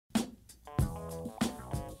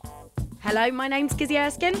Hello, my name's Gizzi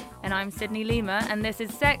Erskine. And I'm Sydney Lima, and this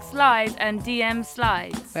is Sex, Lies and DM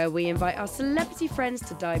Slides, where we invite our celebrity friends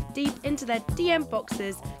to dive deep into their DM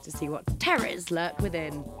boxes to see what terrors lurk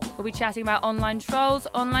within. We'll be chatting about online trolls,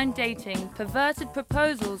 online dating, perverted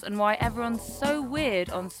proposals, and why everyone's so weird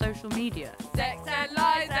on social media. Sex and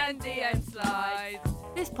Lies and DM Slides.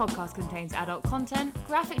 This podcast contains adult content,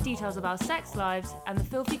 graphic details of our sex lives, and the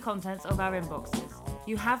filthy contents of our inboxes.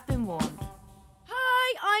 You have been warned.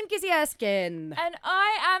 Hi, I'm Gizzi Erskine. And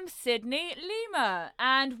I am Sydney Lima.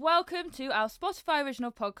 And welcome to our Spotify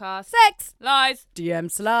original podcast, Sex, Lies,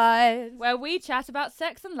 DM Slides, where we chat about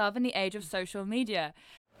sex and love in the age of social media.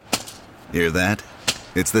 Hear that?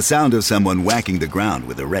 It's the sound of someone whacking the ground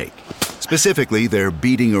with a rake. Specifically, they're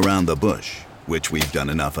beating around the bush, which we've done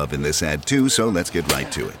enough of in this ad too, so let's get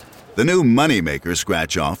right to it. The new Moneymaker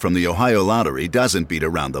scratch-off from the Ohio Lottery doesn't beat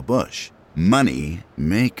around the bush. Money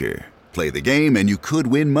Maker. Play the game and you could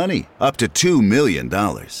win money, up to $2 million.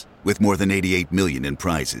 With more than $88 million in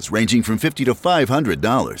prizes, ranging from $50 to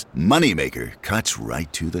 $500, Moneymaker cuts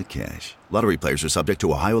right to the cash. Lottery players are subject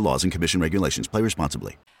to Ohio laws and commission regulations. Play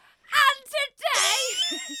responsibly.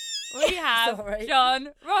 And today, we have John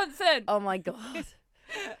Ronson. Oh my God.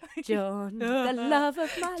 John, the love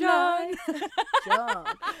of my life. John.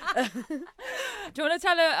 Do you want to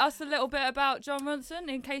tell us a little bit about John Ronson,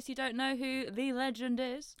 in case you don't know who the legend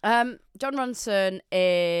is? John Ronson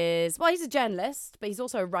is, well, he's a journalist, but he's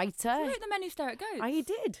also a writer. He wrote The Men Who Stare at Goats. Oh, he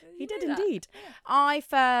did. He did that? indeed. Yeah. I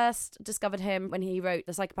first discovered him when he wrote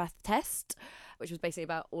The Psychopath Test, which was basically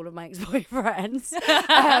about all of my ex-boyfriends.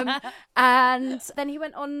 And then he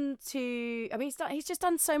went on to, I mean, he's just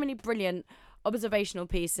done so many brilliant observational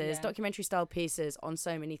pieces, documentary style pieces on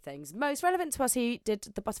so many things. Most relevant to us, he did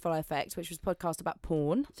The Butterfly Effect, which was a podcast about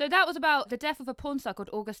porn. So that was about the death of a porn star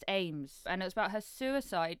called August Ames, and it was about her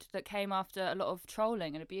suicide that came after a lot of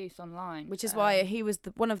trolling and abuse online. Which is why he was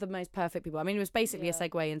one of the most perfect people. I mean, it was basically a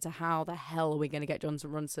segue into how the hell are we going to get John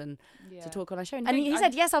Ronson to talk on our show. And he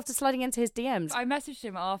said yes after sliding into his DMs. I messaged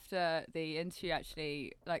him after the interview,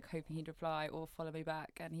 actually, like hoping he'd reply or follow me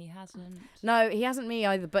back, and he hasn't. No, he hasn't me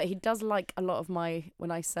either, but he does like a lot of my,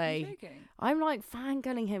 when I say, I'm like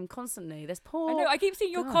fangirling him constantly. This poor... I know, I keep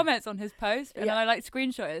seeing your comments on his post, and then I like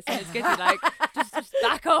screenshot it, so it's Gizzi, like, just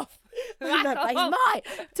back off.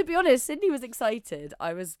 To be honest, Sydney was excited.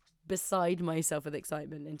 I was beside myself with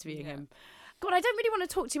excitement interviewing him. God, I don't really want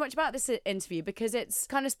to talk too much about this interview because it's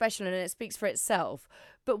kind of special and it speaks for itself.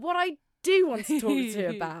 But what I do want to talk to you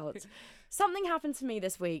about, something happened to me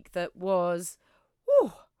this week that was...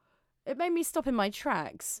 Whew, it made me stop in my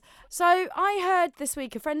tracks. So I heard this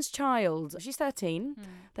week a friend's child, she's 13.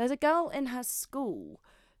 There's a girl in her school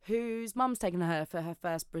whose mum's taken her for her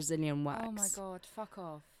first Brazilian wax. Oh my God, fuck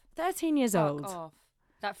off. 13 years old. Fuck off.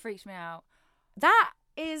 That freaks me out. That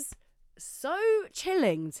is so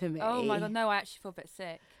chilling to me. Oh my God, no, I actually feel a bit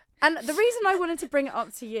sick. And the reason I wanted to bring it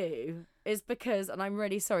up to you is because, and I'm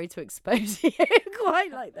really sorry to expose you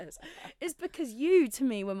quite like this, is because you, to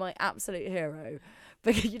me, were my absolute hero.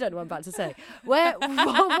 Because you don't know what I'm about to say. Where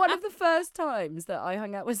one of the first times that I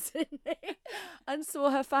hung out with Sydney and saw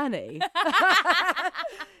her fanny,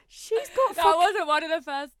 she's got. That wasn't one of the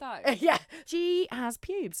first times. Yeah, she has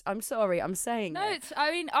pubes. I'm sorry, I'm saying. No,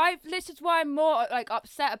 this is why I'm more like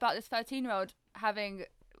upset about this 13-year-old having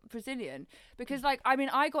Brazilian, because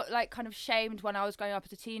I got like kind of shamed when I was growing up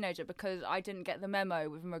as a teenager because I didn't get the memo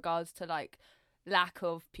with regards to like lack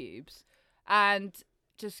of pubes, and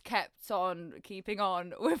just kept on keeping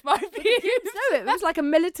on with my pubes. No, it was like a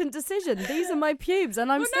militant decision. These are my pubes,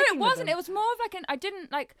 and I'm sticking no, it wasn't. with them. It was more of like I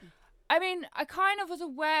didn't like. I mean, I kind of was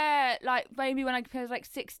aware, like maybe when I was like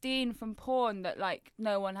 16 from porn, that like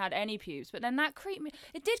no one had any pubes. But then that creeped me.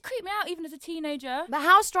 It did creep me out even as a teenager. But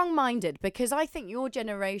how strong-minded? Because I think your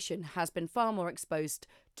generation has been far more exposed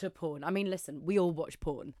to porn. I mean, listen, we all watch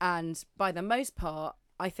porn, and by the most part,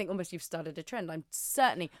 I think almost you've started a trend. I'm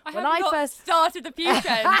certainly first started the pube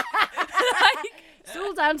trend. It's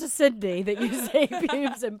all down to Sydney that you see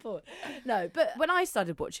pubes in porn. No, but when I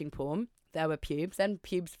started watching porn, there were pubes. Then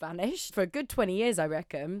pubes vanished for a good 20 years, I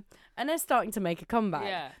reckon, and they're starting to make a comeback.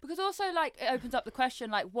 Yeah, because also like it opens up the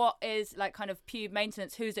question like, what is like kind of pube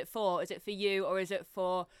maintenance? Who's it for? Is it for you or is it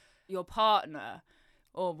for your partner?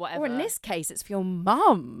 Or whatever. Or in this case, it's for your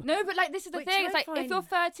mum. No, but like this is the thing. It's like if you're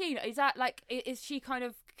 13, is that like is she kind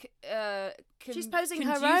of She's posing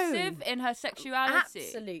her conducive own. in her sexuality.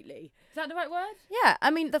 Absolutely. Is that the right word? Yeah,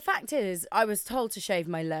 I mean, the fact is, I was told to shave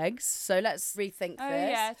my legs, so let's rethink Oh,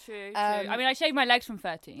 this. yeah, true. I mean, I shaved my legs from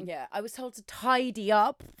 13. Yeah, I was told to tidy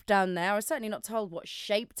up down there. I was certainly not told what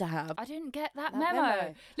shape to have. I didn't get that memo.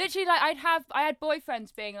 memo. Literally, like, I had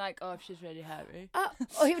boyfriends being like, oh, she's really hairy.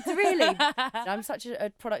 Really? I'm such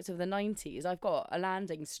a product of the 90s. I've got a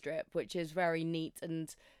landing strip, which is very neat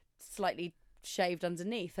and slightly shaved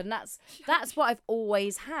underneath, and that's what I've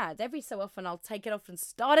always had. Every so often I'll take it off and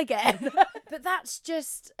start again. But that's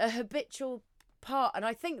just a habitual part, and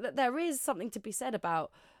I think that there is something to be said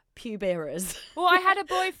about pube eras. Well, I had a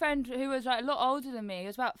boyfriend who was like a lot older than me. He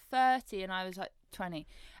was about 30 and I was like 20.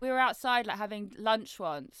 We were outside like having lunch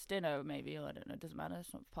once, dinner maybe, or I don't know, it doesn't matter,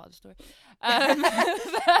 it's not part of the story.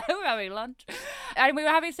 We were having lunch and we were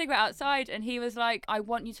having a cigarette outside, and he was like, I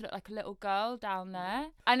want you to look like a little girl down there.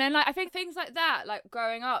 And then like I think things like that, like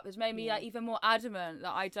growing up, has made me like even more adamant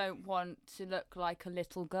that I don't want to look like a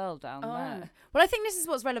little girl down there. Well, I think this is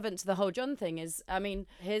what's relevant to the whole John thing is, I mean,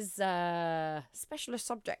 his specialist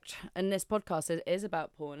subject in this podcast is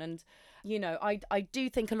about porn, and you know, I do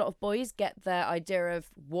think a lot of boys get their idea of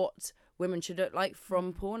what women should look like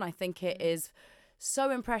from porn. I think it is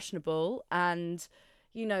so impressionable, and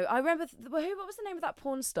you know, I remember what was the name of that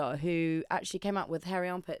porn star who actually came out with hairy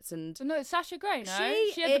armpits and No, it's Sasha Grey. No,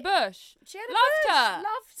 she had it- the bush. she had a Loved bush. her.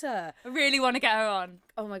 Loved her. I really want to get her on.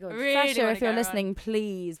 Oh my god, Really Sasha, wanna if you're get her listening,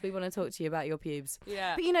 please, we want to talk to you about your pubes.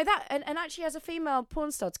 Yeah. But you know that, and actually as a female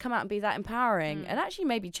porn star to come out and be that empowering and actually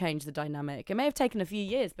maybe change the dynamic. It may have taken a few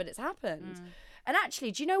years, but it's happened. And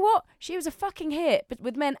actually, do you know what? She was a fucking hit, but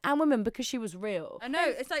with men and women, because she was real. I know,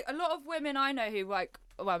 it's like a lot of women I know who like,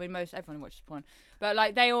 well, I mean, everyone watches porn, but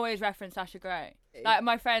like they always reference Sasha Grey. Like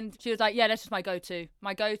my friend, she was like, yeah, that's just my go-to.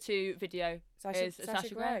 My go-to video is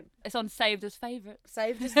Sasha Grey. It's on Saved as Favourites.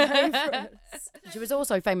 Saved as favourites. She was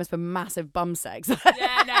also famous for massive bum sex.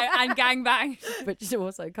 Yeah, no, and gangbang. Which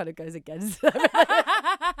also kind of goes against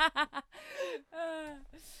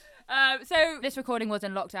So this recording was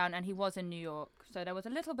in lockdown and he was in New York, so there was a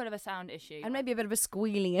little bit of a sound issue. and maybe a bit of a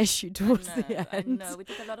squealing issue towards the end. No, we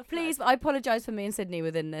did a lot of Please, I apologise for me and Sydney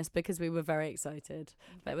within this because we were very excited.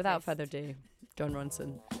 But without further ado, John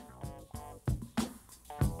Ronson.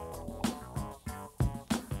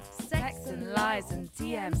 Sex and lies and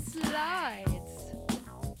DM slides.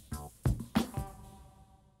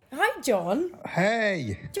 Hi, John.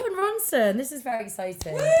 Hey, John Ronson. This is very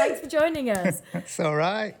exciting. Thanks for joining us. that's all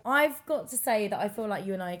right. I've got to say that I feel like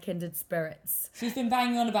you and I are kindred spirits. She's been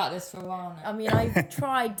banging on about this for a while now. I mean, I've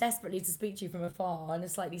tried desperately to speak to you from afar in a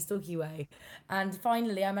slightly stalky way. And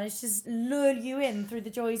finally, I managed to just lure you in through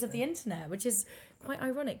the joys of the internet, which is quite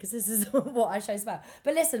ironic because this is what our show's about.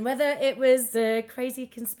 But listen, whether it was the crazy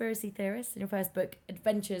conspiracy theorists in your first book,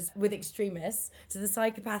 Adventures with Extremists, to the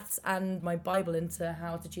psychopaths and my Bible into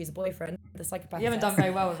how to choose a boyfriend, the psychopath You haven't done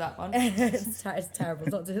very well with that one. it's terrible.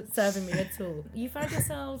 It's not serving me at all. You found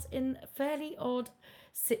yourselves in fairly odd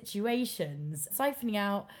situations, siphoning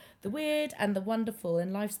out the weird and the wonderful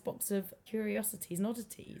in life's box of curiosities and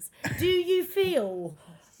oddities. Do you feel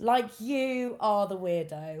like you are the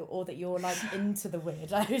weirdo, or that you're like into the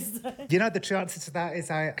weirdos? You know, the true answer to that is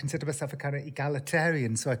I consider myself a kind of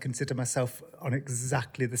egalitarian, so I consider myself on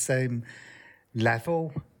exactly the same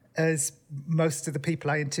level as most of the people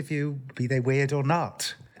I interview, be they weird or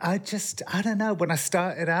not. I don't know, when I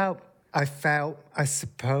started out, I felt, I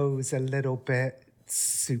suppose, a little bit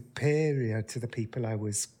superior to the people I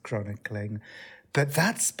was chronicling. But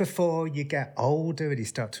that's before you get older and you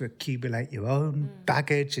start to accumulate your own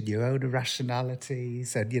baggage and your own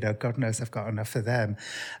irrationalities. And, you know, God knows I've got enough of them.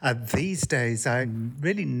 And these days, I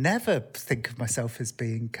really never think of myself as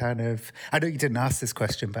being kind of... I know you didn't ask this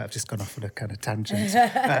question, but I've just gone off on a kind of tangent.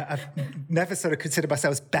 I've never sort of considered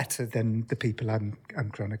myself as better than the people I'm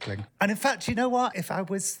chronicling. And in fact, you know what? If I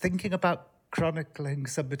was thinking about chronicling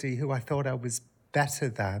somebody who I thought I was better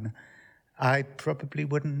than, I probably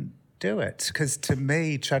wouldn't do it, because to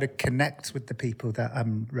me, try to connect with the people that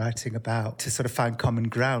I'm writing about, to sort of find common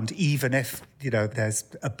ground, even if, you know, there's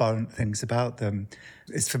abhorrent things about them,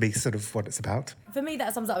 is for me sort of what it's about. For me,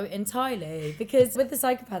 that sums up entirely, because with the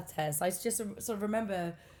psychopath test, I just sort of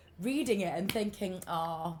remember reading it and thinking,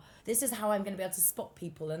 this is how I'm going to be able to spot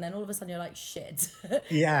people. And then all of a sudden you're like, shit.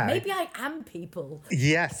 Yeah. Maybe I am people.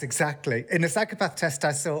 Yes, exactly. In the psychopath test,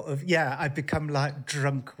 I become like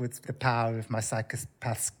drunk with the power of my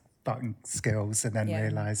psychopath spotting skills, and then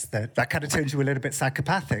realise that kind of turns you a little bit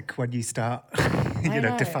psychopathic when you start,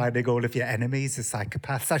 defining all of your enemies as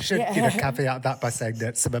psychopaths. I should, caveat that by saying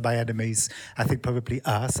that some of my enemies, I think, probably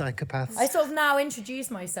are psychopaths. I sort of now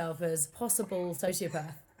introduce myself as possible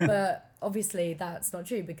sociopath. But obviously that's not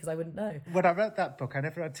true because I wouldn't know. When I wrote that book, I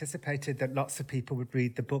never anticipated that lots of people would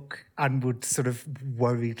read the book and would sort of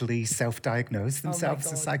worriedly self-diagnose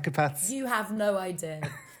themselves as psychopaths. You have no idea.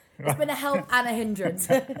 It's been a help and a hindrance.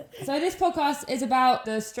 So this podcast is about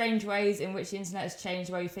the strange ways in which the internet has changed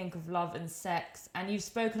the way we think of love and sex. And you've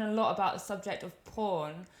spoken a lot about the subject of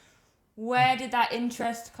porn. Where did that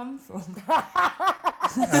interest come from?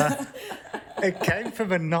 It came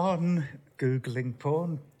from a non-Googling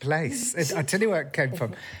porn place. I'll tell you where it came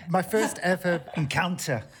from. My first ever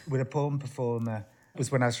encounter with a porn performer was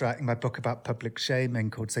when I was writing my book about public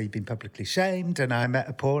shaming called So You've Been Publicly Shamed, and I met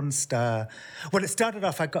a porn star. Well, it started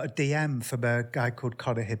off, I got a DM from a guy called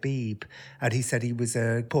Conor Habib, and he said he was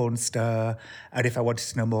a porn star, and if I wanted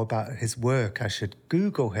to know more about his work, I should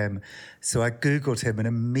Google him. So I Googled him and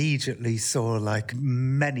immediately saw, like,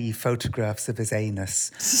 many photographs of his anus.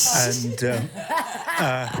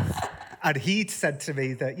 And he'd said to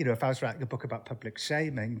me that, you know, if I was writing a book about public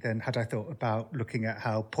shaming, then had I thought about looking at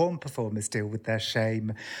how porn performers deal with their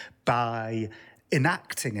shame by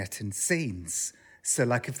enacting it in scenes. So,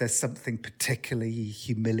 like, if there's something particularly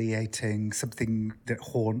humiliating, something that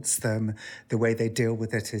haunts them, the way they deal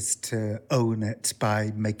with it is to own it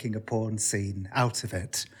by making a porn scene out of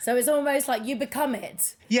it. So it's almost like you become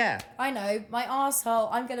it. Yeah. I know, my arsehole,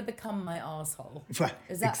 I'm going to become my arsehole.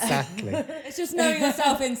 Is that... Exactly. It's just knowing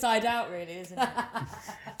yourself inside out, really, isn't it?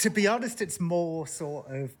 To be honest, it's more sort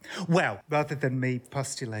of... Well, rather than me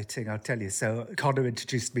postulating, I'll tell you. So Connor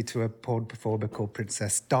introduced me to a porn performer called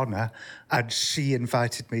Princess Donna, and she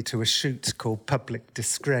invited me to a shoot called Public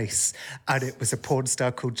Disgrace, and it was a porn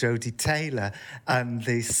star called Jodie Taylor, and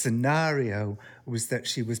the scenario was that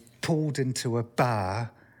she was pulled into a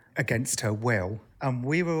bar against her will, and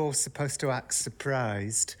we were all supposed to act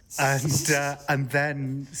surprised, and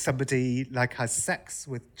then somebody like has sex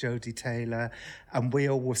with Jodie Taylor, and we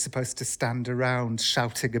all were supposed to stand around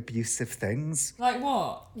shouting abusive things. Like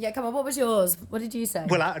what? Yeah, come on, what was yours? What did you say?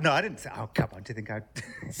 Well, I didn't say, oh, come on, do you think I...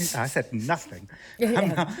 I said nothing. I'm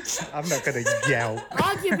not going to yell.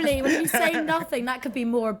 Arguably, when you say nothing, that could be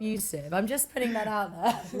more abusive. I'm just putting that out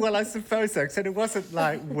there. Well, I suppose so. So it wasn't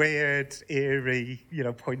like weird, eerie, you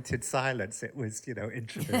know, pointed silence. It was, you know,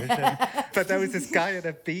 introversion. But there was this guy in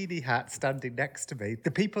a beanie hat standing next to me.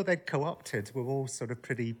 The people they'd co-opted were all sort of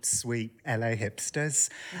pretty sweet LA hipsters.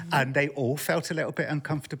 And they all felt a little bit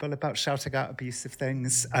uncomfortable about shouting out abusive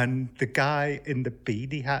things. And the guy in the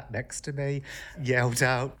beanie hat next to me yelled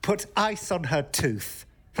out, "Put ice on her tooth."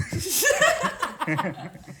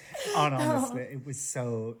 And honestly, it was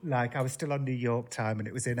so, like, I was still on New York time and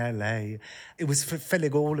it was in LA. It was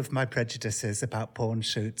fulfilling all of my prejudices about porn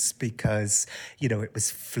shoots because, you know, it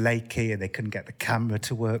was flaky and they couldn't get the camera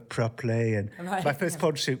to work properly. And my first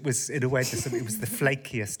porn shoot was, in a way, it was the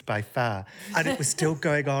flakiest by far. And it was still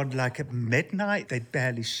going on, like, at midnight. They'd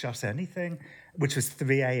barely shot anything, which was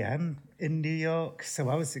 3 a.m. in New York. So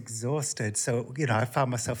I was exhausted. So, you know, I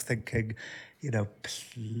found myself thinking, you know,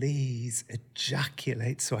 please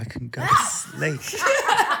ejaculate so I can go to sleep.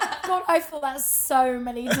 God, I thought that so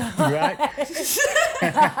many times. Right?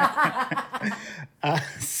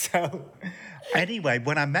 So anyway,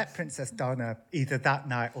 when I met Princess Donna, either that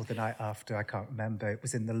night or the night after, I can't remember, it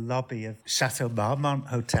was in the lobby of Chateau Marmont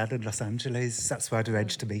Hotel in Los Angeles. That's where I'd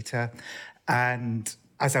arranged to meet her. And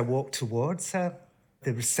as I walked towards her,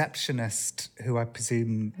 the receptionist, who I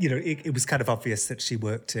presume, you know, it was kind of obvious that she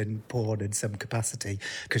worked in porn in some capacity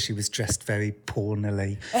because she was dressed very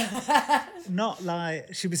pornily. Not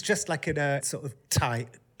like, she was just like in a sort of tight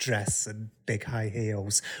dress and big high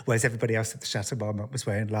heels, whereas everybody else at the Chateau Marmont was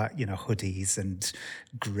wearing, like, you know, hoodies and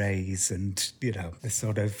greys and, you know, the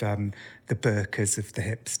sort of the burkas of the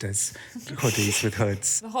hipsters, hoodies with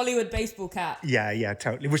hoods. The Hollywood baseball cap. Yeah,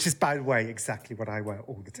 totally. Which is, by the way, exactly what I wear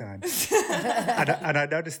all the time. and I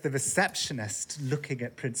noticed the receptionist looking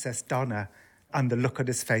at Princess Donna, and the look on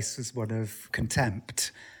his face was one of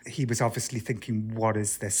contempt. He was obviously thinking, what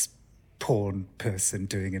is this porn person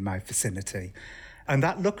doing in my vicinity? And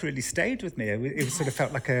that look really stayed with me. It sort of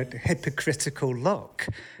felt like a hypocritical look.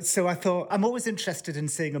 So I thought, I'm always interested in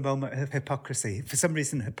seeing a moment of hypocrisy. For some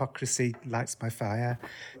reason, hypocrisy lights my fire.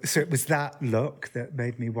 So it was that look that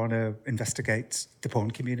made me want to investigate the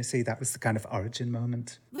porn community. That was the kind of origin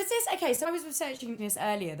moment. Was this, okay, so I was researching this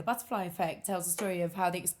earlier. The Butterfly Effect tells the story of how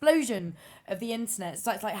the explosion of the internet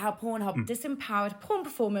starts, like how Pornhub disempowered porn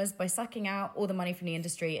performers by sucking out all the money from the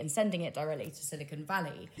industry and sending it directly to Silicon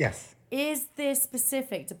Valley. Yes. Is this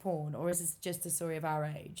specific to porn, or is this just a story of our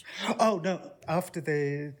age? Oh, no. After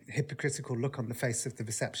the hypocritical look on the face of the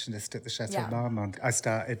receptionist at the Chateau Marmont, I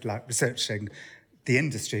started, like, researching the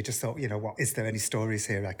industry, just thought, what, is there any stories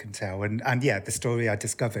here I can tell? And yeah, the story I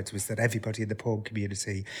discovered was that everybody in the porn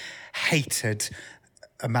community hated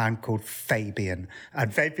a man called Fabian.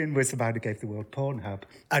 And Fabian was the man who gave the world Pornhub.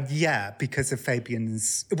 And yeah, because of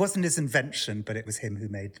Fabian's... It wasn't his invention, but it was him who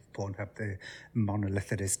made Pornhub the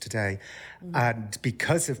monolith it is today. And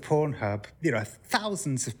because of Pornhub,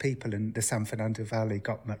 thousands of people in the San Fernando Valley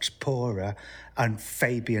got much poorer, and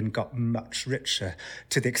Fabian got much richer,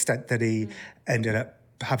 to the extent that he ended up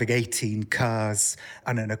having 18 cars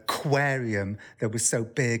and an aquarium that was so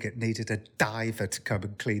big it needed a diver to come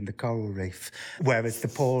and clean the coral reef. Whereas the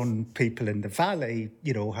porn people in the valley,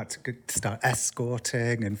 had to start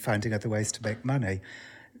escorting and finding other ways to make money.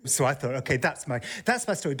 So I thought, okay, that's my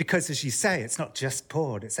story, because as you say, it's not just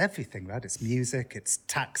porn, it's everything, right? It's music, it's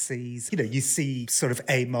taxis. You see sort of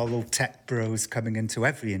amoral tech bros coming into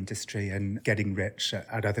every industry and getting rich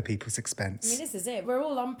at other people's expense. I mean, this is it. We're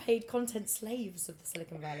all unpaid content slaves of the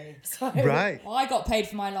Silicon Valley. So. Right. Well, I got paid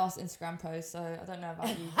for my last Instagram post, so I don't know about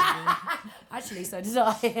you. Actually, so did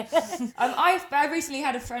I. I recently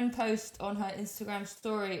had a friend post on her Instagram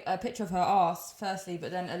story a picture of her arse, firstly, but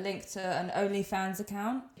then a link to an OnlyFans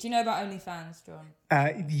account. Do you know about OnlyFans,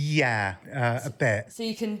 John? Yeah, a bit. So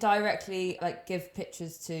you can directly give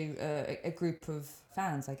pictures to a group of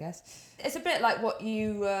fans, I guess. It's a bit like what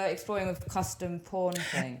you were exploring with custom porn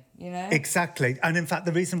thing, Exactly. And in fact,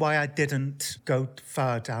 the reason why I didn't go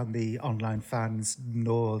far down the online fans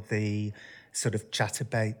nor the sort of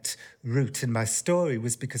chatterbait route in my story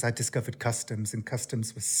was because I discovered customs, and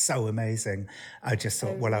customs was so amazing. I just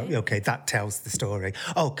thought, okay, that tells the story.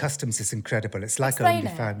 Oh, customs is incredible. It's like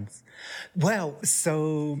OnlyFans. Well,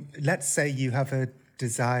 so let's say you have a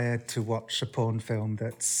desire to watch a porn film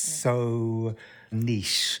that's so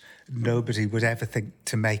niche, nobody would ever think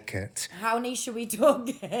to make it. How niche are we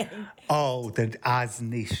talking? Oh, then as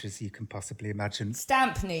niche as you can possibly imagine.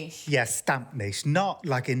 Stamp niche. Yes, stamp niche. Not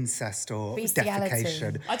like incest or Bestiality.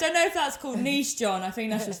 defecation. I don't know if that's called niche, John. I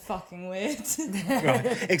think that's just fucking weird.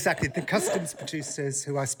 Right, exactly. The customs producers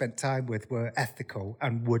who I spent time with were ethical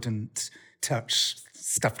and wouldn't touch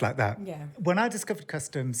stuff like that. Yeah. When I discovered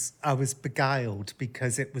customs, I was beguiled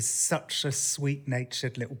because it was such a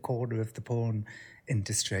sweet-natured little corner of the porn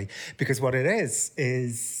industry. Because what it is,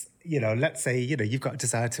 let's say, you've got a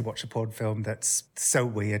desire to watch a porn film that's so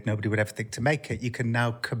weird, nobody would ever think to make it. You can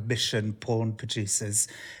now commission porn producers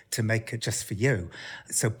to make it just for you.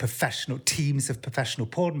 So teams of professional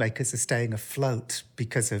porn makers are staying afloat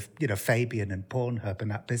because of, Fabian and Pornhub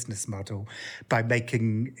and that business model by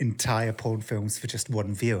making entire porn films for just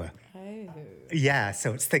one viewer. Yeah,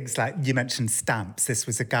 so it's things like, you mentioned stamps. This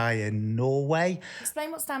was a guy in Norway.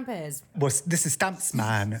 Explain what stamp is. Well, this is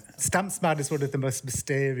Stampsman. Stampsman is one of the most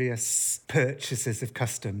mysterious purchases of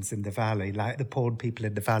customs in the valley. Like, the porn people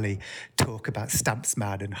in the valley talk about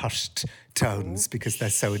Stampsman in hushed tones because they're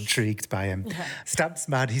so intrigued by him. Yeah.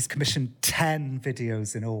 Stampsman, he's commissioned 10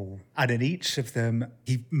 videos in all. And in each of them,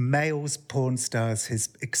 he mails porn stars his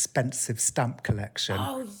expensive stamp collection.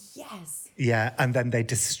 Oh, yes. Yeah, and then they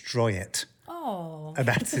destroy it. Oh. And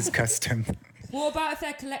that's his custom. What about if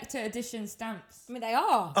they're collector edition stamps? I mean, they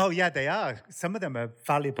are. Oh, yeah, they are. Some of them are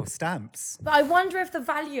valuable stamps. But I wonder if the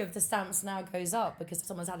value of the stamps now goes up because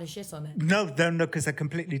someone's had a shit on it. No, because they're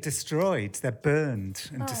completely destroyed. They're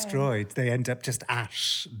burned and destroyed. They end up just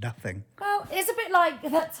ash, nothing. Well, it's a bit like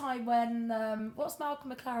that time when, what's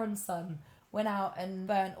Malcolm McLaren's son? Went out and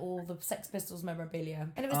burnt all the Sex Pistols memorabilia.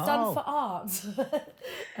 And it was done for art.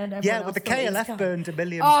 And yeah, well, the KLF burned £1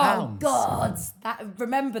 million. Oh, God.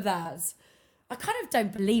 Remember that. I kind of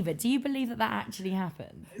don't believe it. Do you believe that actually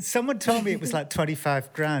happened? Someone told me it was like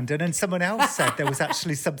 25 grand. And then someone else said there was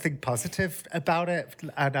actually something positive about it.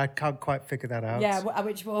 And I can't quite figure that out. Yeah,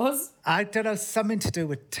 which was? I don't know, something to do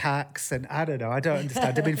with tax. And I don't know. I don't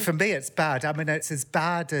understand. I mean, for me, it's bad. I mean, it's as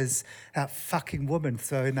bad as that fucking woman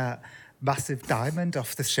throwing that massive diamond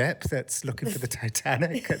off the ship that's looking for the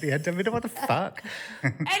Titanic at the end. I mean, what the fuck?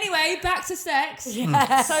 Anyway, back to sex.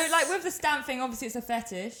 Yes. So, with the stamp thing, obviously it's a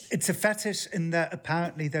fetish. It's a fetish in that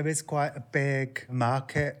apparently there is quite a big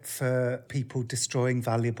market for people destroying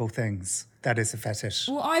valuable things. That is a fetish.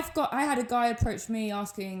 Well, I had a guy approach me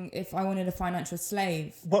asking if I wanted a financial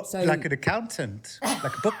slave. What, so, like an accountant?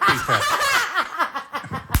 Like a bookkeeper?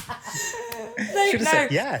 Should have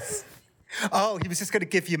said yes. Oh, he was just going to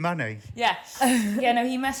give you money. Yeah. Yeah, no,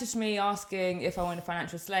 he messaged me asking if I wanted a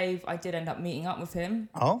financial slave. I did end up meeting up with him.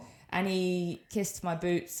 Oh. and he kissed my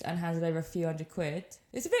boots and handed over a few £100.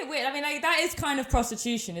 It's a bit weird. I mean, like, that is kind of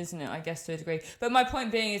prostitution, isn't it? I guess, to a degree. But my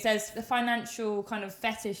point being is there's the financial kind of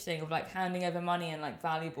fetish thing of, like, handing over money and, like,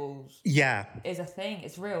 valuables. Yeah. Is a thing.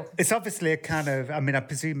 It's real. It's obviously a kind of, I mean, I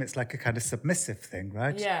presume it's like a kind of submissive thing,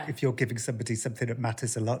 right? Yeah. If you're giving somebody something that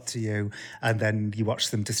matters a lot to you and then you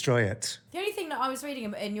watch them destroy it. The only thing that I was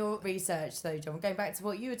reading in your research, though, John, going back to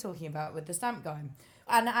what you were talking about with the stamp guy,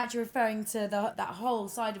 and actually referring to that whole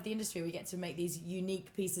side of the industry where we get to make these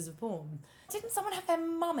unique pieces of porn. Didn't someone have their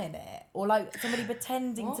mum in it? Or like somebody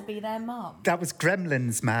pretending to be their mum? That was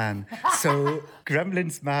Gremlins Man. So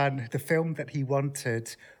Gremlins Man, the film that he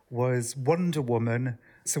wanted was Wonder Woman.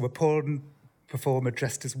 So a porn performer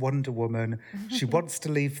dressed as Wonder Woman. She wants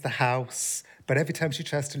to leave the house, but every time she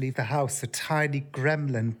tries to leave the house, a tiny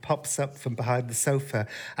gremlin pops up from behind the sofa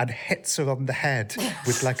and hits her on the head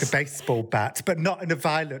with like a baseball bat, but not in a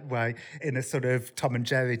violent way, in a sort of Tom and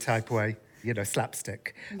Jerry type way. You know,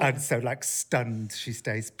 slapstick. Yeah. And so, like, stunned, she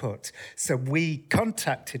stays put. So we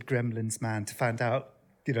contacted Gremlins Man to find out,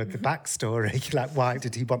 you know, the backstory, like, why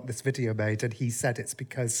did he want this video made? And he said it's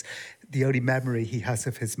because the only memory he has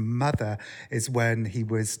of his mother is when he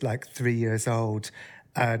was, like, 3 years old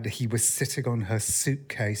and he was sitting on her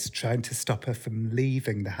suitcase trying to stop her from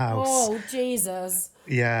leaving the house. Oh, Jesus.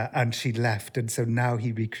 Yeah, and she left. And so now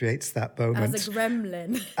he recreates that moment. As a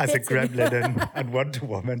gremlin. As a gremlin and Wonder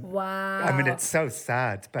Woman. Wow. I mean, it's so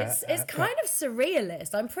sad, but... It's kind of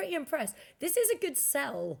surrealist. I'm pretty impressed. This is a good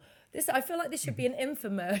sell. I feel like this should be an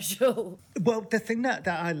infomercial. Well, the thing that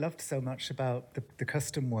I loved so much about the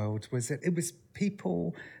custom world was that it was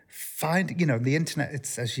people finding, you know, the internet,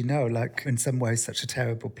 it's, as you know, like in some ways such a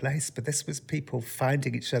terrible place, but this was people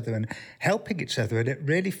finding each other and helping each other. And it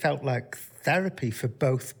really felt like therapy for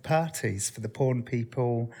both parties, for the porn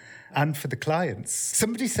people and for the clients.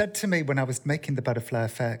 Somebody said to me when I was making The Butterfly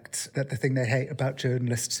Effect that the thing they hate about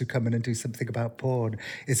journalists who come in and do something about porn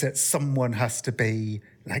is that someone has to be,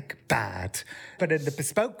 like, bad. But in the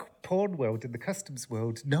bespoke porn world, in the customs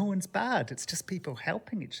world, no one's bad. It's just people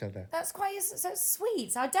helping each other. That's quite so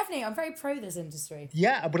sweet. I'm very pro this industry.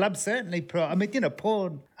 Yeah, well, I'm certainly pro. I mean, you know,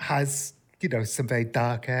 porn has, you know, some very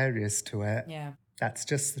dark areas to it. Yeah. That's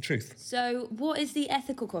just the truth. So what is the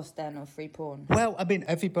ethical cost then of free porn? Well, I mean,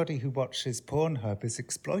 everybody who watches Pornhub is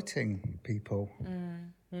exploiting people.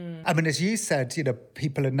 I mean, as you said, you know,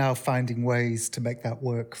 people are now finding ways to make that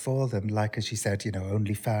work for them. Like, as you said, you know,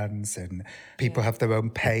 OnlyFans, and people have their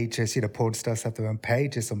own pages. You know, porn stars have their own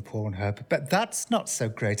pages on Pornhub. But that's not so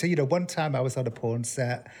great. You know, one time I was on a porn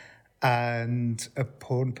set and a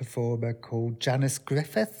porn performer called Janice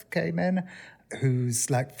Griffith came in, who's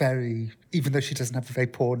like very, even though she doesn't have a very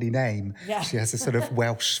porny name, she has a sort of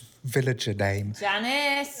Welsh villager name.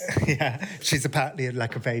 Janice! Yeah, she's apparently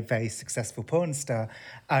like a very, very successful porn star.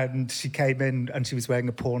 And she came in and she was wearing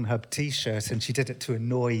a Pornhub T-shirt, and she did it to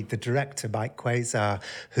annoy the director, Mike Quasar,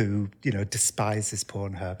 who, you know, despises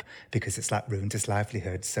Pornhub because it's like ruined his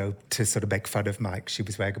livelihood. So to sort of make fun of Mike, she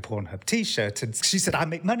was wearing a Pornhub T-shirt. And she said, I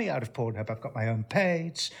make money out of Pornhub. I've got my own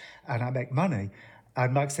page and I make money.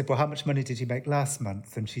 And Mike said, well, how much money did you make last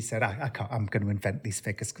month? And she said, I can't, I'm going to invent these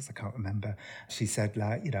figures because I can't remember. She said,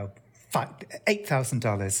 like, you know,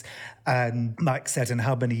 $8,000. And Mike said, and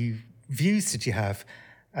how many views did you have?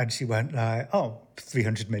 And she went like,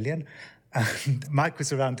 300 million. And Mike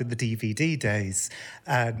was around in the DVD days.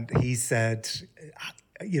 And he said,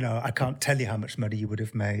 you know, I can't tell you how much money you would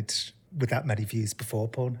have made with that many views before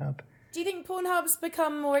Pornhub. Do you think Pornhub's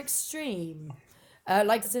become more extreme?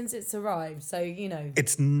 Like, since it's arrived, so, you know.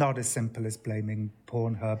 It's not as simple as blaming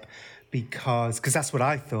Pornhub because that's what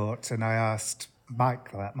I thought. And I asked Mike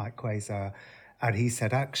Quasar, and he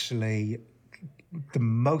said, actually, the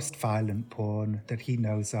most violent porn that he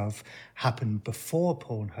knows of happened before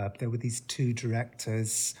Pornhub. There were these two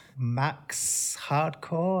directors, Max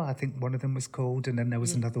Hardcore, I think one of them was called, and then there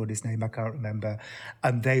was another one, his name I can't remember.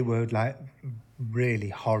 And they were, like, really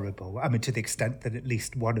horrible. I mean, to the extent that at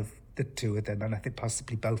least one of the two of them, and I think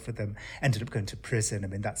possibly both of them, ended up going to prison. I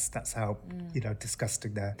mean, that's how, you know,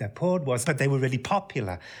 disgusting their porn was. But they were really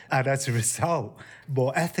popular. And as a result,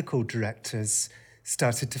 more ethical directors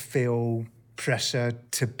started to feel pressure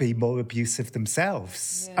to be more abusive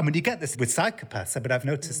themselves. Yeah. I mean, you get this with psychopaths. I mean, I've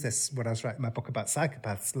noticed this when I was writing my book about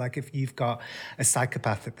psychopaths. Like, if you've got a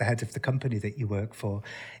psychopath at the head of the company that you work for,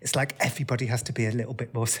 it's like everybody has to be a little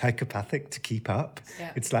bit more psychopathic to keep up.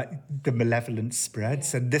 Yeah. It's like the malevolence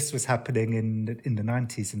spreads. Yeah. And this was happening in the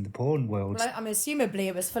 90s in the porn world. Well, I mean, assumably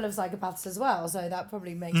it was full of psychopaths as well, so that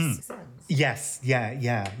probably makes sense. Yes,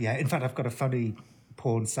 yeah. In fact, I've got a funny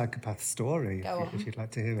porn psychopath story if you'd like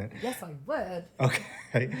to hear it. Yes, I would.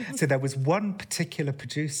 Okay. So there was one particular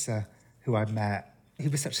producer who I met. He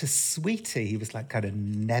was such a sweetie. He was like kind of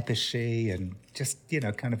nebbishy and just,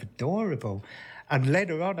 kind of adorable. And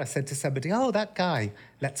later on, I said to somebody, "Oh, that guy,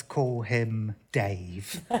 let's call him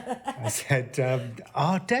Dave." I said,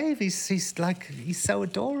 Dave, he's so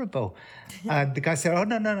adorable. And the guy said, "Oh,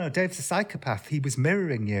 no, Dave's a psychopath. He was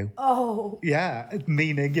mirroring you." Oh. Yeah,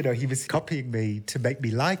 meaning, he was copying me to make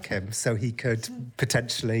me like him so he could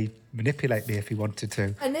potentially manipulate me if he wanted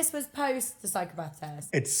to. And this was post the psychopath test.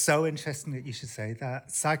 It's so interesting that you should say that.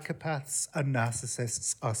 Psychopaths and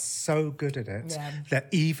narcissists are so good at it that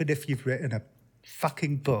even if you've written a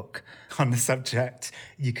fucking book on the subject,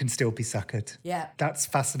 you can still be suckered. Yeah. That's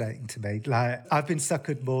fascinating to me. Like, I've been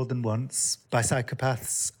suckered more than once by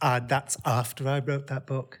psychopaths, and that's after I wrote that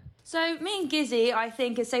book. So me and Gizzi, I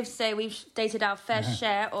think it's safe to say we've dated our fair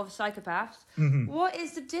share of psychopaths. Mm-hmm. What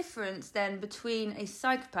is the difference then between a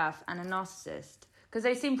psychopath and a narcissist? Because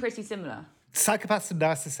they seem pretty similar. Psychopaths and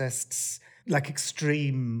narcissists, like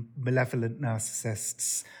extreme malevolent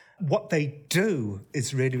narcissists, what they do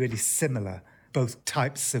is really, really similar. Both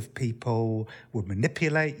types of people will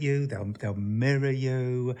manipulate you, they'll mirror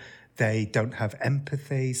you, they don't have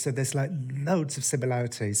empathy. So there's like loads of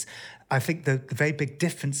similarities. I think the very big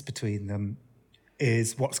difference between them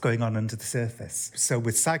is what's going on under the surface. So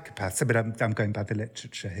with psychopaths, I'm going by the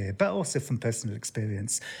literature here, but also from personal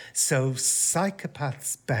experience. So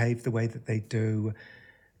psychopaths behave the way that they do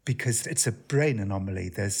because it's a brain anomaly.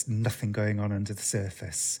 There's nothing going on under the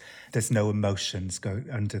surface. There's no emotions going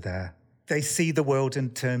under there. They see the world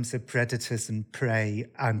in terms of predators and prey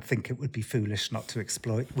and think it would be foolish not to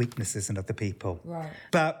exploit weaknesses in other people. Right.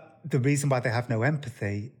 But the reason why they have no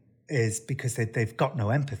empathy is because they've got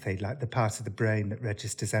no empathy. Like the part of the brain that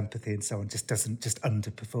registers empathy and so on just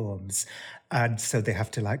underperforms. And so they have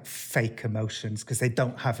to like fake emotions because they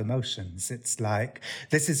don't have emotions. It's like,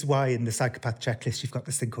 this is why in the psychopath checklist, you've got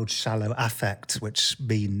this thing called shallow affect, which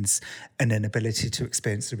means an inability to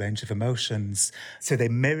experience a range of emotions. So they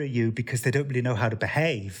mirror you because they don't really know how to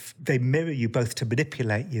behave. They mirror you both to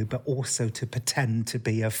manipulate you, but also to pretend to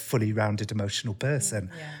be a fully rounded emotional person.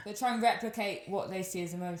 Yeah. They try and replicate what they see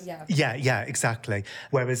as emotion. Yeah, exactly.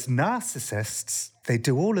 Whereas narcissists, they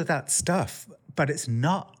do all of that stuff, but it's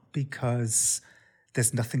not because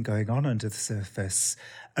there's nothing going on under the surface.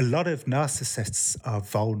 A lot of narcissists are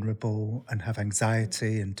vulnerable and have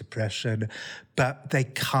anxiety and depression, but they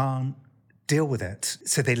can't deal with it.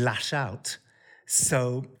 So they lash out.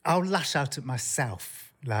 So I'll lash out at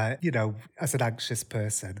myself, like, as an anxious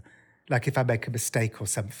person. Like if I make a mistake or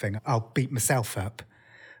something, I'll beat myself up.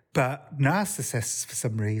 But narcissists, for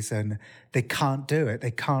some reason, they can't do it.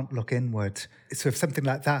 They can't look inward. So if something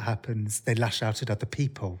like that happens, they lash out at other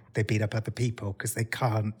people. They beat up other people because they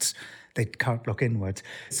can't look inward.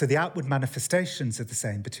 So the outward manifestations are the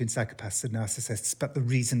same between psychopaths and narcissists, but the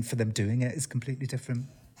reason for them doing it is completely different.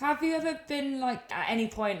 Have you ever been, like, at any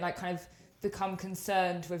point, like, kind of become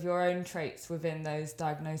concerned with your own traits within those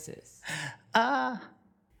diagnoses? I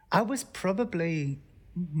was probably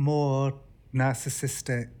more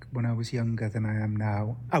narcissistic when I was younger than I am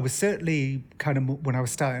now. I was certainly when I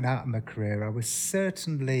was starting out in my career, I was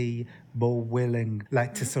certainly more willing,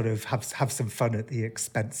 like, to sort of have some fun at the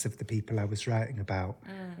expense of the people I was writing about,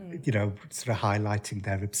 sort of highlighting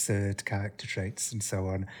their absurd character traits and so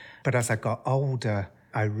on. But as I got older,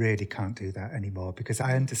 I really can't do that anymore because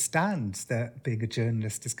I understand that being a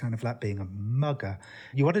journalist is kind of like being a mugger.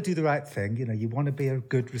 You want to do the right thing, you want to be a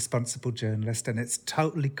good, responsible journalist, and it's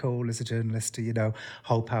totally cool as a journalist to,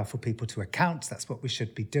 hold powerful people to account. That's what we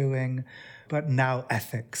should be doing. But now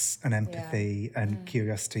ethics and empathy and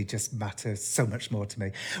curiosity just matter so much more to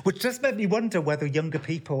me, which just made me wonder whether younger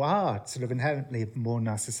people are sort of inherently more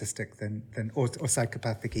narcissistic than or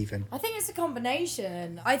psychopathic even. I think it's a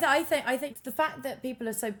combination. I think the fact that people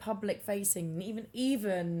are so public facing,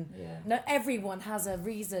 even not everyone has a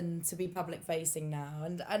reason to be public facing now,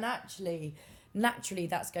 and actually, naturally,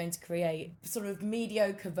 that's going to create sort of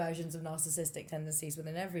mediocre versions of narcissistic tendencies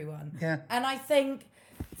within everyone. Yeah. And I think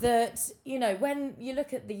that, when you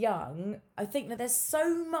look at the young, I think that there's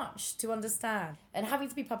so much to understand, and having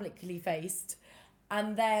to be publicly faced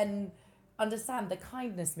and then understand the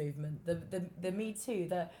kindness movement, the Me Too,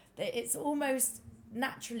 it's almost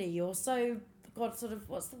naturally you're so, what's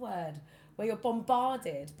the word? Where you're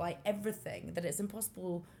bombarded by everything that it's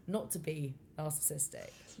impossible not to be narcissistic.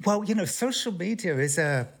 Well, social media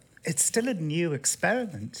it's still a new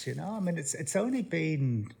experiment, I mean, it's only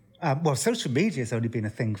been Well, social media has only been a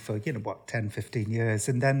thing for, 10, 15 years.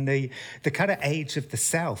 And then the kind of age of the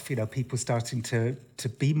self, people starting to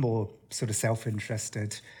be more sort of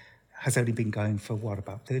self-interested has only been going for,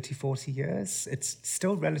 about 30, 40 years? It's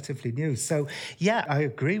still relatively new. So, yeah, I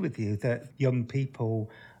agree with you that young people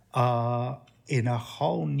are in a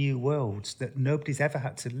whole new world that nobody's ever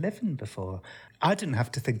had to live in before. I didn't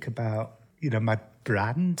have to think about, my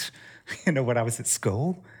brand, when I was at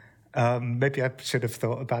school. Maybe I should have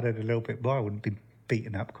thought about it a little bit more. I wouldn't be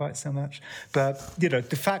beaten up quite so much. But, the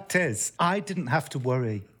fact is, I didn't have to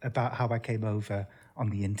worry about how I came over on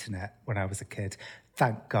the internet when I was a kid.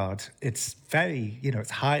 Thank God. It's very, it's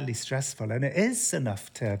highly stressful, and it is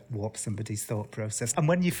enough to warp somebody's thought process. And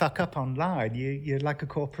when you fuck up online, you're like a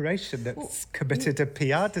corporation that's committed a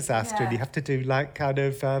PR disaster, and you have to do kind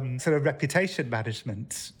of sort of reputation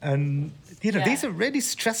management. And, these are really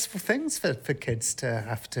stressful things for kids to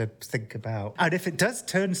have to think about. And if it does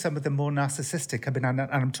turn some of them more narcissistic, and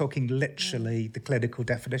I'm talking literally the clinical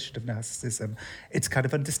definition of narcissism, it's kind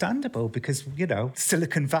of understandable because,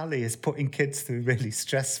 Silicon Valley is putting kids through really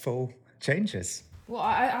stressful changes. Well,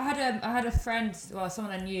 I had a friend,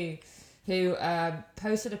 someone I knew, who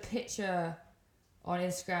posted a picture on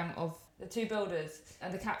Instagram of the two builders,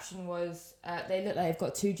 and the caption was, they look like they've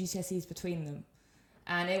got 2 GCSEs between them.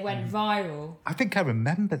 And it went viral. I think I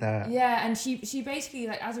remember that. Yeah, and she basically,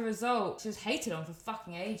 as a result, she was hated on for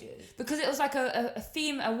fucking ages. Because it was like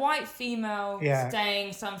a white female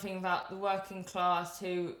saying something about the working class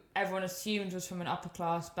who everyone assumed was from an upper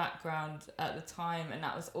class background at the time, and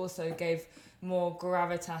that was also gave more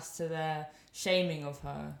gravitas to their shaming of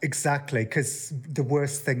her. Exactly, because the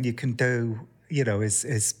worst thing you can do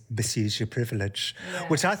is misuse your privilege,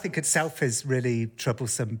 which I think itself is really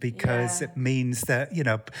troublesome because it means that,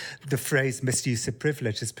 the phrase misuse of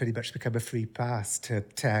privilege has pretty much become a free pass to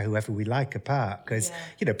tear whoever we like apart because,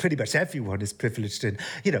 pretty much everyone is privileged and,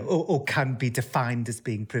 or can be defined as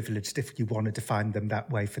being privileged if you want to define them that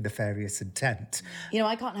way for nefarious intent.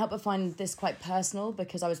 I can't help but find this quite personal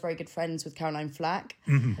because I was very good friends with Caroline Flack.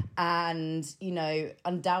 And,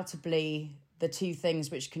 undoubtedly the two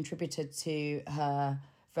things which contributed to her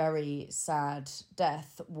very sad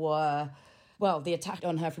death were, the attack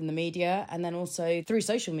on her from the media and then also through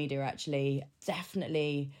social media, actually,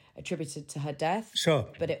 definitely attributed to her death. Sure.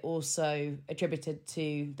 But it also attributed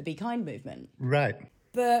to the Be Kind movement. Right.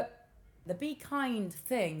 But the Be Kind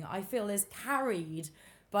thing, I feel, is carried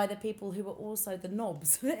by the people who were also the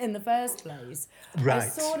knobs in the first place. Right. I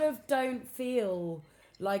sort of don't feel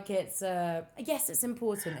like it's, yes, it's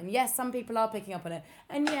important. And yes, some people are picking up on it.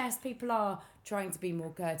 And yes, people are trying to be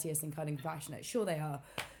more courteous and kind and compassionate. Sure they are.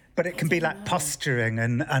 But it can be like posturing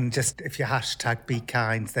and just if you hashtag be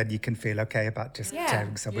kind, then you can feel okay about just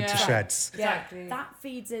tearing someone to shreds. Exactly. That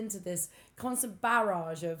feeds into this constant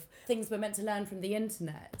barrage of things we're meant to learn from the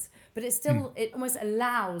internet. But it still, it almost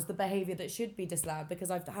allows the behaviour that should be disallowed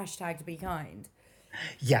because I've hashtagged be kind.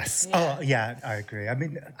 Yes. Yeah. Oh, yeah, I agree. I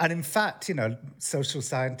mean, and in fact, social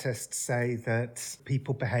scientists say that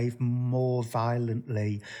people behave more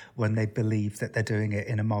violently when they believe that they're doing it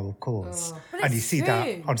in a moral cause. And you see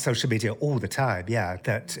that on social media all the time,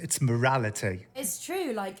 that it's morality. It's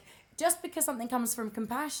true. Just because something comes from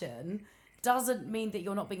compassion doesn't mean that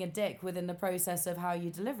you're not being a dick within the process of how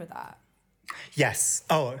you deliver that. Yes.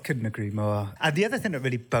 Oh, I couldn't agree more. And the other thing that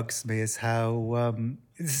really bugs me is how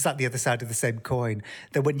this is like the other side of the same coin,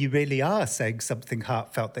 that when you really are saying something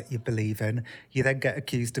heartfelt that you believe in, you then get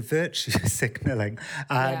accused of virtue signalling.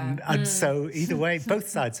 And so either way, both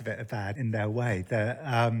sides of it are bad in their way.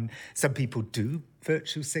 Some people do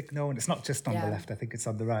virtue signal, and it's not just on the left, I think it's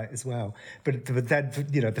on the right as well. But then,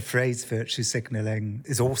 the phrase virtue signalling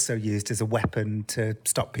is also used as a weapon to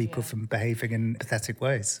stop people from behaving in pathetic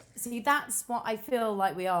ways. See, that's what I feel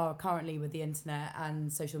like we are currently with the internet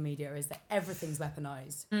and social media, is that everything's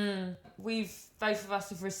weaponised. Both of us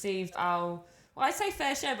have received our, I say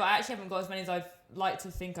fair share, but I actually haven't got as many as I'd like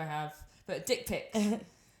to think I have, but dick pics.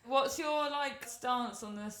 What's your stance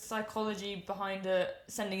on the psychology behind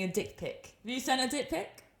sending a dick pic? Have you sent a dick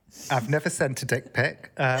pic? I've never sent a dick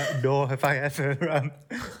pic, nor have I ever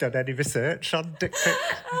done any research on dick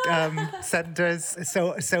pic senders.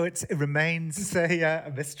 So it remains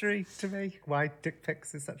a mystery to me why dick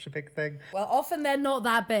pics is such a big thing. Well, often they're not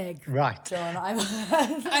that big. Right. John,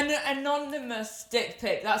 An anonymous dick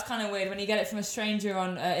pic, that's kind of weird when you get it from a stranger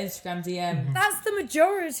on Instagram DM. That's the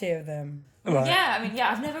majority of them. Right. Yeah, I mean, yeah,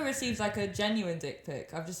 I've never received like a genuine dick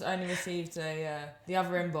pic. I've just only received the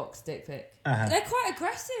other inbox dick pic. They're quite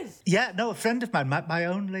aggressive. Yeah, no, a friend of mine, my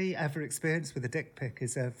only ever experience with a dick pic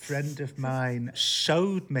is a friend of mine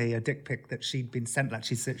showed me a dick pic that she'd been sent. Like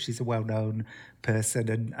she's a well-known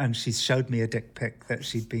person, and she showed me a dick pic that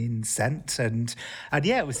she'd been sent, and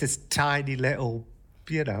yeah, it was this tiny little,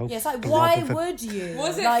 you know. Yeah, it's like, blob why of a- would you?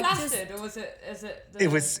 Was it like, flaccid or was it? Is it?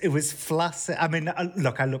 It was flaccid. I mean,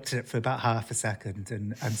 look, I looked at it for about half a second,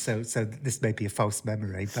 and so this may be a false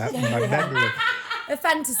memory, but my memory. a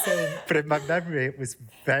fantasy. But in my memory, it was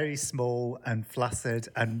very small and flaccid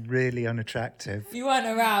and really unattractive. You weren't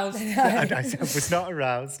aroused. And I was not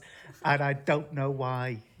aroused, and I don't know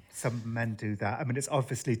why some men do that. I mean, it's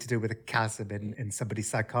obviously to do with a chasm in somebody's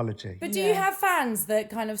psychology. But do you have fans that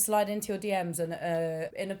kind of slide into your DMs and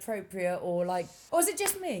inappropriate or is it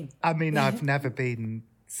just me? I mean, I've never been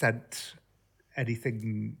sent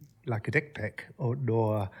anything like a dick pic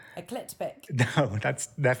nor A clit pic. no, that's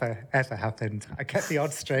never ever happened. I get the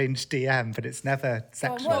odd strange DM, but it's never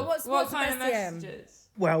sexual. What's What the kind of best DM? messages?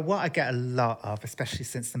 Well, what I get a lot of, especially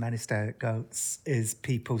since the Men Who Stare at Goats, is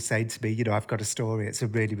people saying to me, you know, I've got a story. It's a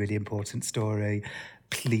really, really important story.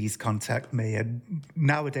 Please contact me. And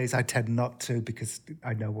nowadays I tend not to because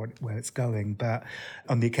I know where it's going. But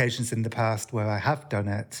on the occasions in the past where I have done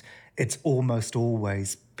it, it's almost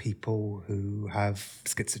always people who have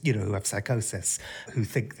who have psychosis, who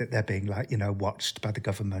think that they're being watched by the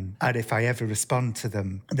government. And if I ever respond to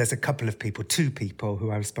them, there's a couple of people, 2 people who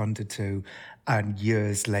I responded to, and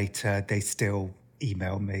years later they still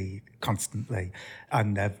email me constantly,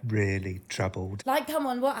 and they're really troubled. Like, come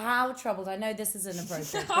on, how troubled? I know this is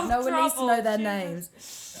inappropriate, but no one needs to know their names.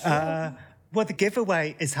 Well, the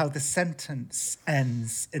giveaway is how the sentence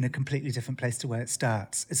ends in a completely different place to where it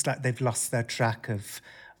starts. It's like they've lost their track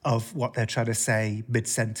of what they're trying to say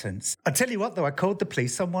mid-sentence. I'll tell you what, though, I called the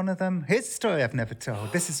police on one of them. Here's a story I've never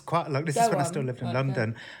told. This is quite long. This is when I still lived in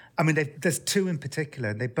London. I mean, there's 2 in particular,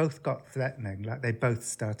 and they both got threatening. Like, they both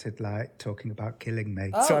started, talking about killing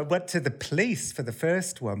me. So I went to the police for the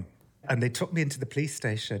first one, and they took me into the police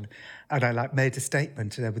station, and I, made a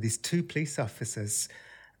statement. And there were these 2 police officers,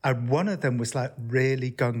 and one of them was, really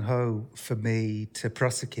gung-ho for me to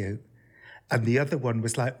prosecute. And the other one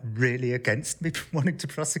was really against me wanting to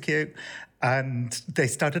prosecute. And they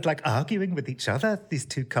started arguing with each other, these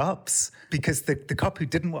 2 cops, because the cop who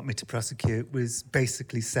didn't want me to prosecute was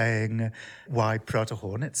basically saying, why prod a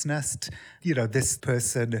hornet's nest? You know, this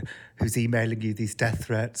person who's emailing you these death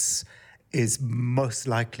threats is most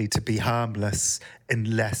likely to be harmless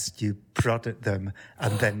unless you prod at them,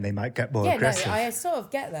 and then they might get more aggressive. No, I sort of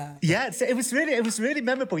get that. Yeah, it was really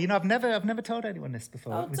memorable. You know, I've never told anyone this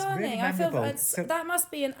before. Oh, It was darling, really I feel memorable. that must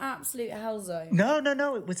be an absolute hell zone.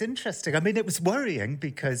 No, it was interesting. I mean, it was worrying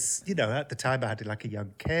because, at the time I had a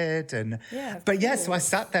young kid, and so I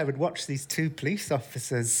sat there and watched these 2 police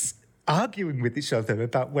officers arguing with each other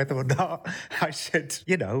about whether or not I should,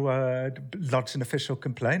 lodge an official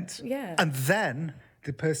complaint. Yeah. And then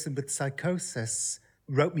the person with psychosis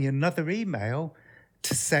wrote me another email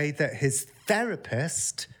to say that his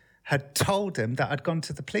therapist had told him that I'd gone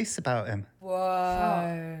to the police about him.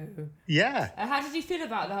 Whoa. Yeah. How did you feel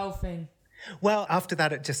about the whole thing? Well, after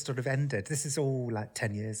that, it just sort of ended. This is all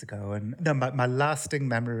 10 years ago. And no, my lasting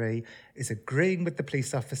memory is agreeing with the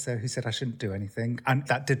police officer who said I shouldn't do anything. And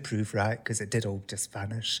that did prove right, because it did all just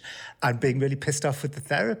vanish. And being really pissed off with the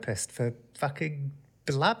therapist for fucking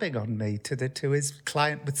blabbing on me to his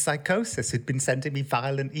client with psychosis who'd been sending me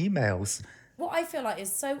violent emails. What I feel like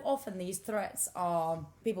is so often these threats are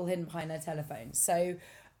people hidden behind their telephones. So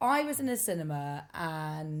I was in a cinema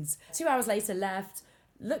and 2 hours later left,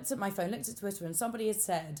 looked at my phone, looked at Twitter, and somebody had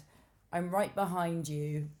said, I'm right behind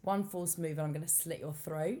you. One false move and I'm going to slit your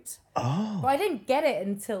throat. Oh. But I didn't get it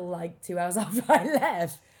until 2 hours after I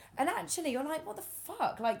left. And actually, you're like, what the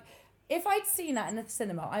fuck? If I'd seen that in the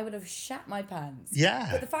cinema, I would have shat my pants. Yeah.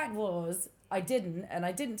 But the fact was, I didn't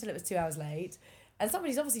until it was 2 hours late. And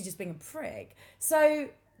somebody's obviously just being a prick. So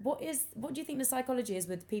what do you think the psychology is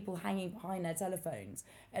with people hanging behind their telephones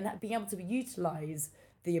and being able to utilise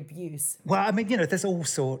the abuse? Well, I mean, there's all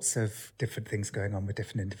sorts of different things going on with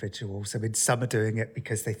different individuals. I mean, some are doing it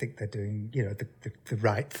because they think they're doing, the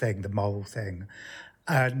right thing, the moral thing.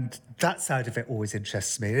 And that side of it always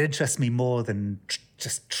interests me. It interests me more than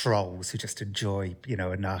just trolls who just enjoy,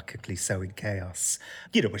 anarchically sowing chaos,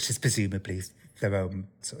 which is presumably their own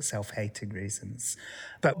sort of self-hating reasons.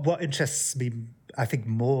 But what interests me, I think,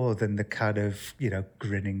 more than the kind of,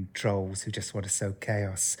 grinning trolls who just want to sow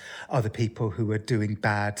chaos are the people who are doing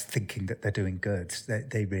bad thinking that they're doing good.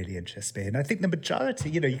 They really interest me. And I think the majority,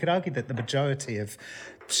 you could argue that the majority of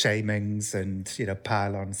shamings and,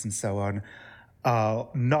 pylons and so on are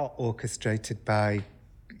not orchestrated by,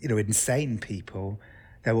 insane people.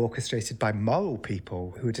 They're orchestrated by moral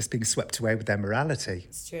people who are just being swept away with their morality.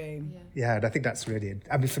 It's true. Yeah, and I think that's really,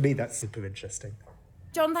 for me, that's super interesting.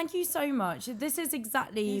 John, thank you so much. This is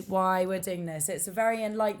exactly why we're doing this. It's a very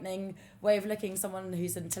enlightening way of looking at someone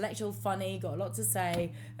who's intellectual, funny, got a lot to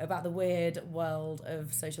say about the weird world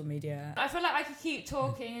of social media. I feel like I could keep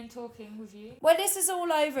talking and talking with you. When this is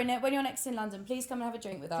all over, and when you're next in London, please come and have a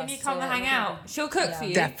drink with us. Can you come and hang out? She'll cook for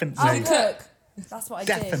you. Definitely. I'll cook. That's what I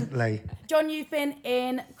do. Definitely. John, you've been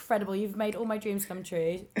incredible. You've made all my dreams come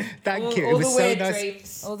true. Thank you. All It was the so weird nice.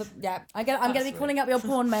 dreams. I'm going to be calling up your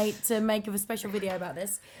porn mate to make a special video about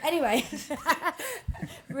this. Anyway,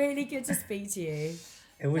 really good to speak to you.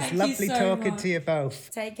 It was Thank you lovely so talking much. to you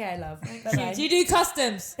both. Take care, love. Bye-bye. Do you do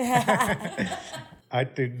customs? I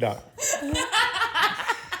do not.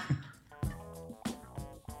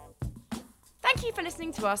 Thank you for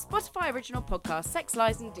listening to our Spotify original podcast, Sex,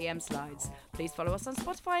 Lies and DM Slides. Please follow us on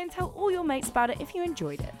Spotify and tell all your mates about it if you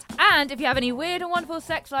enjoyed it. And if you have any weird and wonderful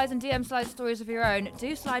sex lies and DM slide stories of your own,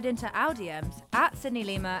 do slide into our DMs at Sydney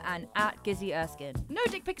Lima and at Gizzi Erskine. No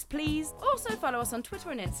dick pics, please. Also follow us on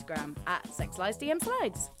Twitter and Instagram at Sex, Lies, DM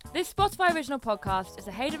Slides. This Spotify original podcast is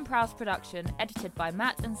a Hayden Prowse production, edited by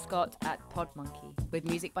Matt and Scott at Podmonkey. With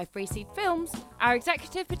music by Free Seed Films. Our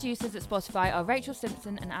executive producers at Spotify are Rachel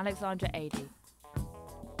Simpson and Alexandra Ady.